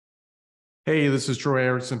Hey, this is Troy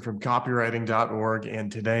Erickson from copywriting.org,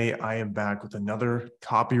 and today I am back with another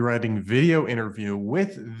copywriting video interview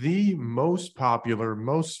with the most popular,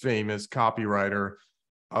 most famous copywriter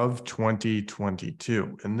of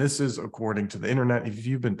 2022. And this is according to the internet. If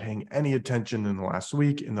you've been paying any attention in the last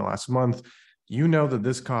week, in the last month, you know that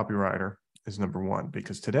this copywriter is number one,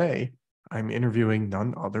 because today I'm interviewing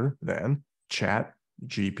none other than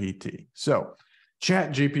ChatGPT. So,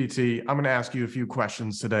 ChatGPT, I'm going to ask you a few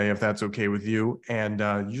questions today, if that's okay with you. And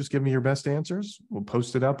you just give me your best answers. We'll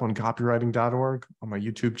post it up on copywriting.org on my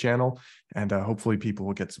YouTube channel, and hopefully people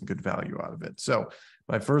will get some good value out of it. So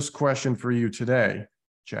my first question for you today,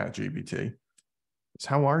 ChatGPT, is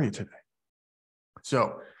how are you today?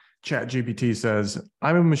 So ChatGPT says,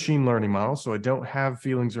 I'm a machine learning model, so I don't have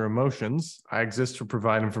feelings or emotions. I exist to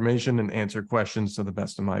provide information and answer questions to the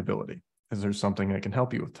best of my ability. Is there something I can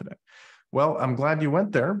help you with today? Well, I'm glad you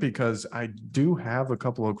went there, because I do have a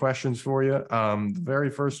couple of questions for you. The very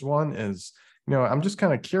first one is, I'm just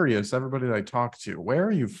kind of curious, everybody that I talk to, where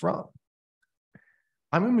are you from?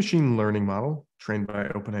 I'm a machine learning model trained by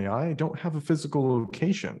OpenAI. I don't have a physical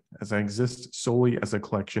location, as I exist solely as a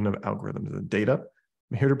collection of algorithms and data.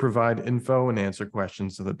 I'm here to provide info and answer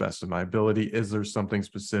questions to the best of my ability. Is there something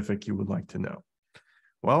specific you would like to know?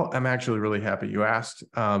 Well, I'm actually really happy you asked,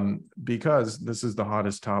 because this is the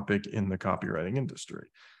hottest topic in the copywriting industry.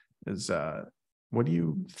 What do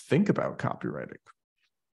you think about copywriting?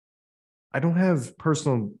 I don't have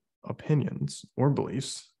personal opinions or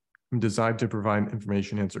beliefs. I'm designed to provide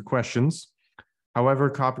information, answer questions. However,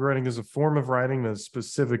 copywriting is a form of writing that is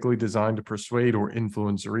specifically designed to persuade or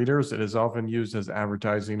influence readers. It is often used as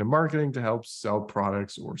advertising and marketing to help sell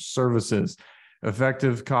products or services.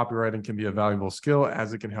 Effective copywriting can be a valuable skill,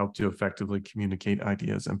 as it can help to effectively communicate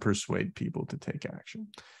ideas and persuade people to take action.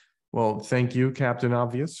 Well, thank you, Captain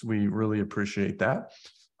Obvious. We really appreciate that.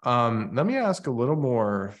 Let me ask a little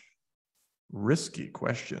more risky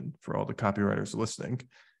question for all the copywriters listening,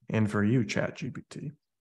 and for you, ChatGPT.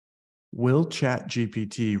 Will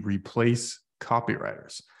ChatGPT replace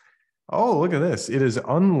copywriters? Oh, look at this. It is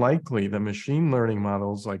unlikely that machine learning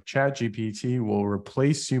models like ChatGPT will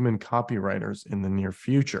replace human copywriters in the near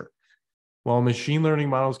future. While machine learning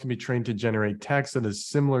models can be trained to generate text that is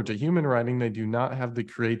similar to human writing, they do not have the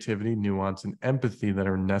creativity, nuance, and empathy that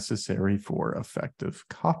are necessary for effective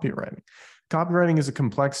copywriting. Copywriting is a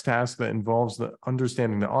complex task that involves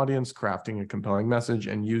understanding the audience, crafting a compelling message,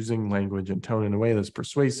 and using language and tone in a way that's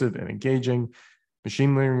persuasive and engaging.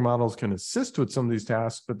 Machine learning models can assist with some of these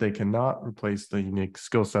tasks, but they cannot replace the unique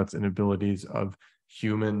skill sets and abilities of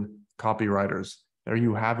human copywriters. There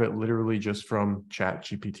you have it, literally just from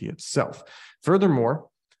ChatGPT itself. Furthermore,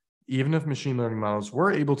 even if machine learning models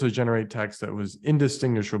were able to generate text that was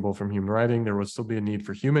indistinguishable from human writing, there would still be a need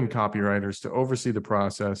for human copywriters to oversee the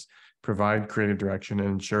process, provide creative direction, and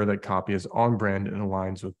ensure that copy is on brand and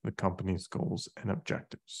aligns with the company's goals and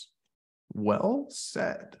objectives. Well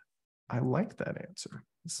said. I like that answer.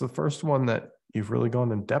 It's the first one that you've really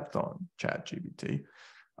gone in depth on, ChatGPT.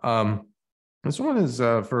 This one is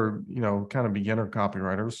for, kind of beginner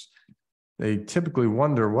copywriters. They typically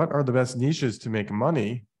wonder, what are the best niches to make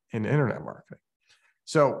money in internet marketing?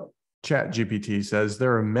 So ChatGPT says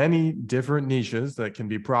there are many different niches that can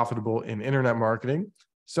be profitable in internet marketing.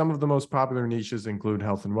 Some of the most popular niches include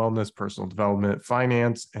health and wellness, personal development,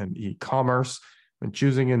 finance, and e-commerce. When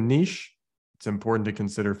choosing a niche, it's important to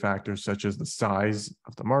consider factors such as the size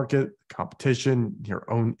of the market, competition, your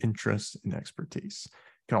own interests, and expertise.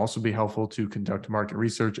 It can also be helpful to conduct market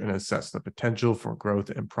research and assess the potential for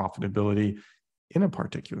growth and profitability in a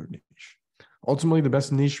particular niche. Ultimately, the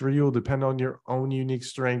best niche for you will depend on your own unique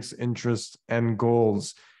strengths, interests, and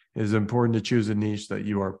goals. It is important to choose a niche that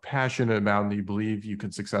you are passionate about and you believe you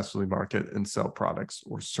can successfully market and sell products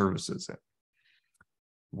or services in.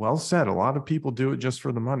 Well said. A lot of people do it just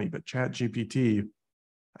for the money, but ChatGPT,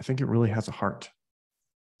 I think it really has a heart.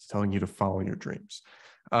 It's telling you to follow your dreams.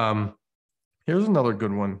 Here's another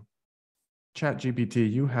good one. ChatGPT,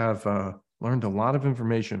 you have learned a lot of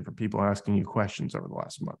information from people asking you questions over the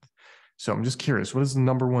last month. So I'm just curious, what is the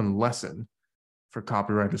number one lesson for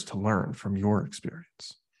copywriters to learn from your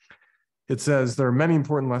experience? It says there are many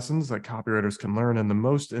important lessons that copywriters can learn, and the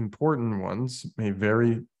most important ones may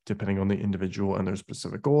vary depending on the individual and their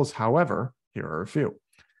specific goals. However, here are a few.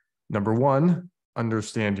 Number one,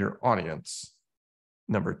 understand your audience.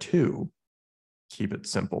 Number two, keep it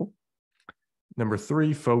simple. Number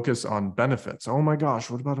three, focus on benefits. Oh my gosh,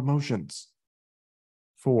 what about emotions?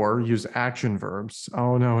 4, use action verbs.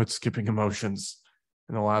 Oh no, it's skipping emotions.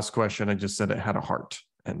 And the last question, I just said it had a heart,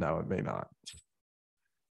 and now it may not.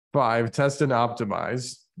 5, test and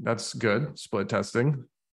optimize. That's good, split testing.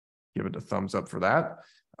 Give it a thumbs up for that.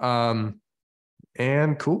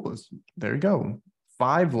 And cool. There you go.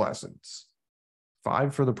 5 lessons.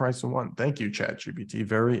 5 for the price of 1. Thank you, ChatGPT.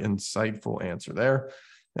 Very insightful answer there.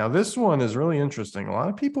 Now, this one is really interesting. A lot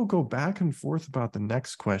of people go back and forth about the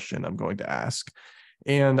next question I'm going to ask.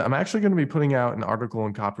 And I'm actually going to be putting out an article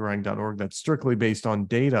on copywriting.org that's strictly based on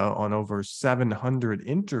data on over 700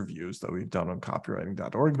 interviews that we've done on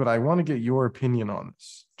copywriting.org. But I want to get your opinion on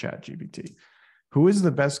this, ChatGPT. Who is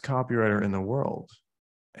the best copywriter in the world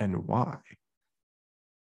and why?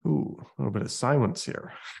 Ooh, a little bit of silence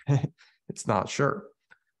here. It's not sure.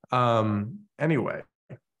 Anyway,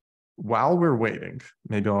 while we're waiting,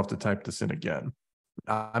 maybe I'll have to type this in again.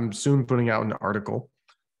 I'm soon putting out an article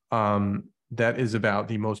that is about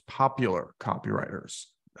the most popular copywriters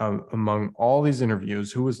among all these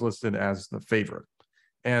interviews, who is listed as the favorite.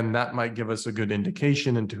 And that might give us a good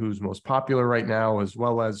indication into who's most popular right now, as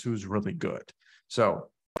well as who's really good. So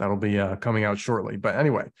that'll be coming out shortly. But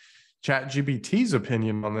anyway, ChatGPT's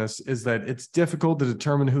opinion on this is that it's difficult to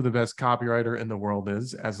determine who the best copywriter in the world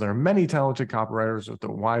is, as there are many talented copywriters with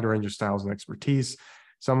a wide range of styles and expertise.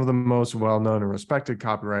 Some of the most well-known and respected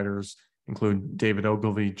copywriters include David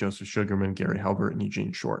Ogilvy, Joseph Sugarman, Gary Halbert, and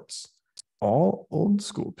Eugene Schwartz. All old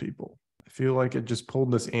school people. I feel like it just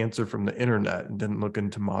pulled this answer from the internet and didn't look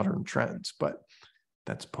into modern trends, but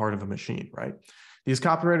that's part of a machine, right? These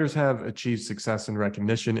copywriters have achieved success and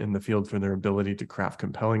recognition in the field for their ability to craft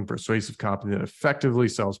compelling, persuasive copy that effectively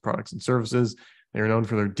sells products and services. They are known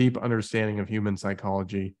for their deep understanding of human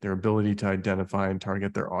psychology, their ability to identify and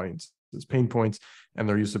target their audience's pain points, and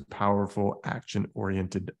their use of powerful,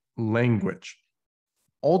 action-oriented language.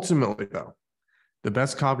 Ultimately, though, the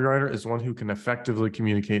best copywriter is one who can effectively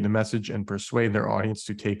communicate the message and persuade their audience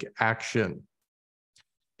to take action.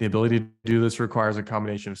 The ability to do this requires a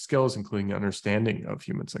combination of skills, including understanding of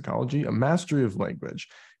human psychology, a mastery of language,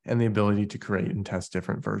 and the ability to create and test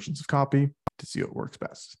different versions of copy to see what works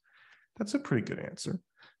best. That's a pretty good answer.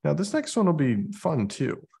 Now, this next one will be fun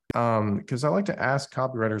too, because I like to ask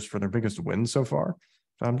copywriters for their biggest wins so far.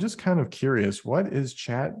 I'm just kind of curious, what is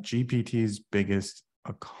ChatGPT's biggest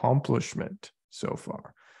accomplishment so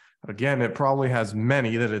far? Again, it probably has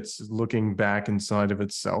many that it's looking back inside of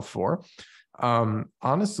itself for.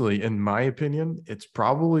 Honestly, in my opinion, it's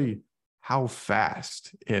probably how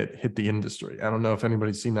fast it hit the industry. I don't know if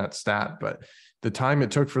anybody's seen that stat, but the time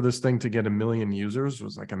it took for this thing to get 1 million users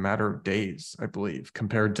was like a matter of days, I believe,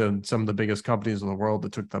 compared to some of the biggest companies in the world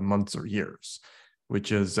that took them months or years,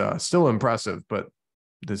 which is still impressive, but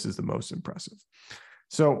this is the most impressive.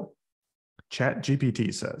 So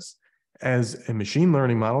ChatGPT says, as a machine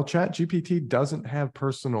learning model, ChatGPT doesn't have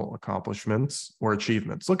personal accomplishments or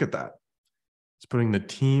achievements. Look at that. It's putting the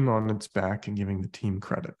team on its back and giving the team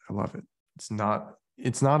credit. I love it. It's not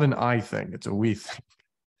an I thing. It's a we thing.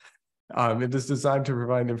 It is designed to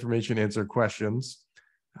provide information, answer questions.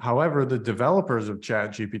 However, the developers of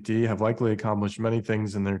ChatGPT have likely accomplished many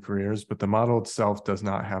things in their careers, but the model itself does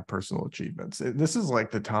not have personal achievements. This is like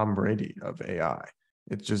the Tom Brady of AI.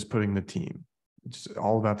 It's just putting the team. It's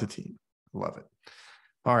all about the team. I love it.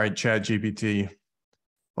 All right, ChatGPT.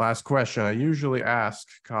 Last question. I usually ask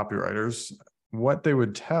copywriters what they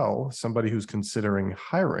would tell somebody who's considering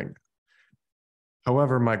hiring.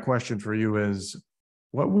 However, my question for you is,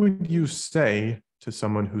 what would you say to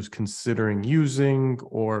someone who's considering using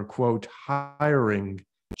or, quote, hiring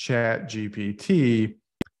ChatGPT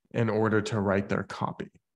in order to write their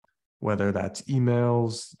copy? Whether that's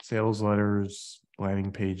emails, sales letters,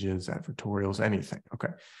 landing pages, advertorials, anything. Okay.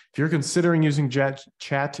 If you're considering using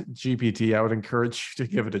ChatGPT, I would encourage you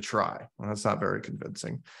to give it a try. Well, that's not very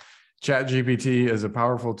convincing. ChatGPT is a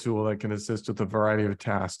powerful tool that can assist with a variety of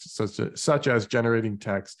tasks, such as generating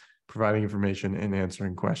text, providing information, and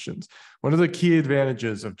answering questions. One of the key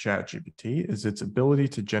advantages of ChatGPT is its ability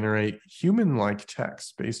to generate human-like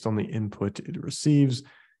text based on the input it receives,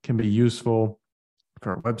 can be useful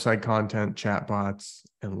for website content, chatbots,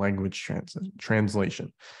 and language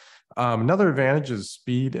translation. Another advantage is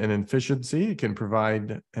speed and efficiency. It can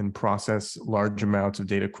provide and process large amounts of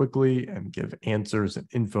data quickly and give answers and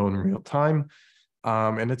info in real time.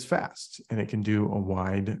 And it's fast, and it can do a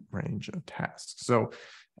wide range of tasks. So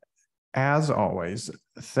as always,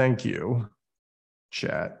 thank you,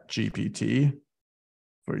 ChatGPT,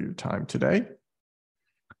 for your time today.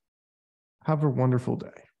 Have a wonderful day.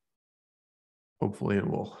 Hopefully it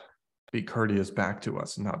will be courteous back to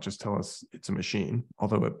us and not just tell us it's a machine,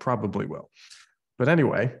 although it probably will. But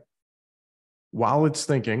anyway, while it's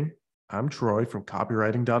thinking, I'm Troy from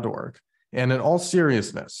copywriting.org. And in all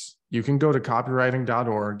seriousness, you can go to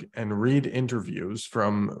copywriting.org and read interviews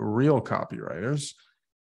from real copywriters.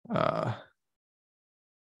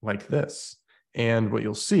 like this. And what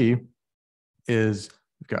you'll see is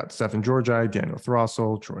we've got Stefan Georgi, Daniel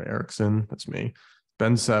Throssell, Troy Erickson, that's me,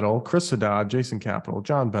 Ben Settle, Chris Haddad, Jason Capital,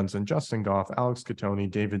 John Benson, Justin Goff, Alex Catoni,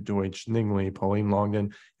 David Deutsch, Ning Lee, Pauline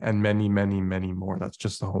Longden, and many, many, many more. That's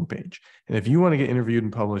just the homepage. And if you want to get interviewed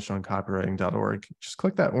and published on copywriting.org, just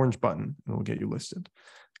click that orange button and it'll get you listed.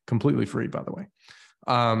 Completely free, by the way.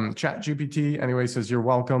 ChatGPT, anyway, says, you're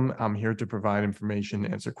welcome. I'm here to provide information,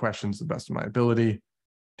 answer questions to the best of my ability.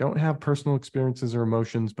 Don't have personal experiences or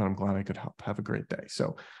emotions, but I'm glad I could help. Have a great day.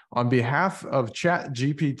 So on behalf of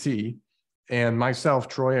ChatGPT and myself,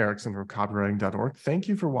 Troy Erickson from copywriting.org, thank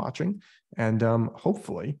you for watching. And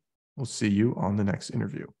hopefully we'll see you on the next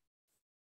interview.